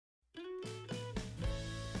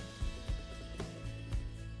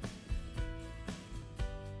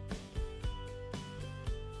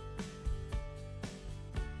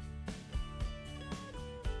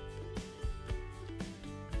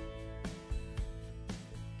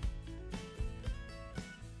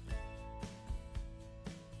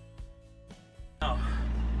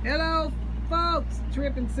Hello folks,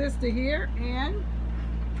 Trippin' Sister here, and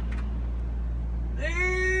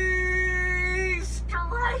the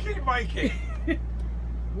Striking Mikey.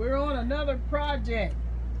 we're on another project.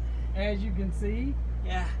 As you can see,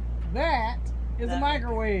 Yeah, that is a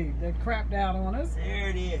microwave that crapped out on us. there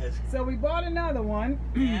it is. So we bought another one.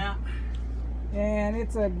 Yeah. And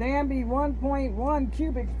it's a Danby 1.1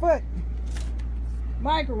 cubic foot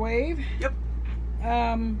microwave. Yep.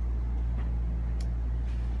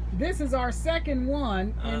 This is our second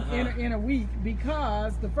one in a week,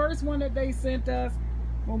 because the first one that they sent us,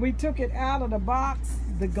 when we took it out of the box,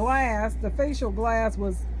 the glass, the facial glass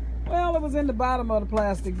was, well, it was in the bottom of the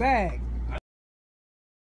plastic bag.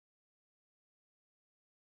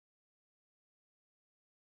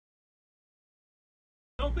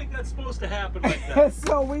 I don't think that's supposed to happen like that.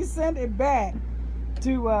 So we sent it back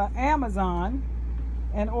to Amazon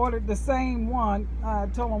and ordered the same one.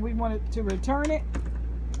 Told them we wanted to return it,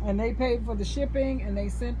 and they paid for the shipping, and they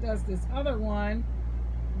sent us this other one,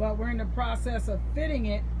 but we're in the process of fitting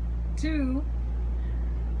it to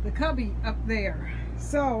the cubby up there.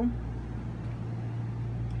 So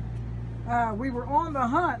we were on the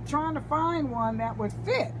hunt trying to find one that would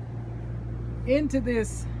fit into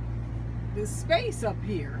this space up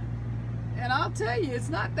here. And I'll tell you, it's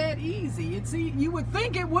not that easy. You would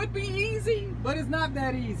think it would be easy, but it's not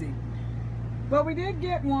that easy. But we did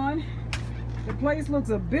get one. The place looks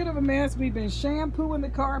a bit of a mess. We've been shampooing the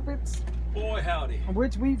carpets. Boy, howdy.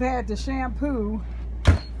 Which we've had to shampoo,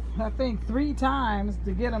 I think, 3 times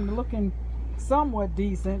to get them looking somewhat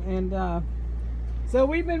decent. And so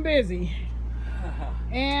we've been busy.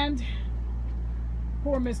 And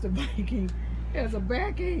poor Mr. Viking has a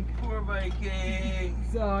backache. Poor Mikey.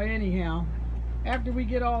 So anyhow, after we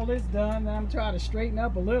get all this done, I'm trying to straighten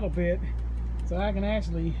up a little bit so I can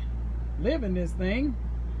actually live in this thing.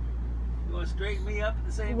 You want to straighten me up at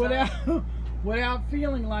the same time? Without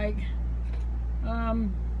feeling like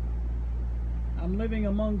I'm living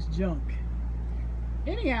amongst junk.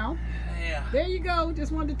 Anyhow, Yeah. there you go.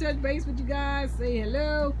 Just wanted to touch base with you guys, say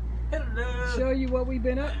hello, Hello. show you what we've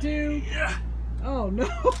been up to. Yeah. Oh no.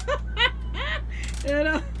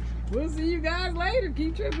 And we'll see you guys later.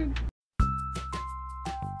 Keep tripping.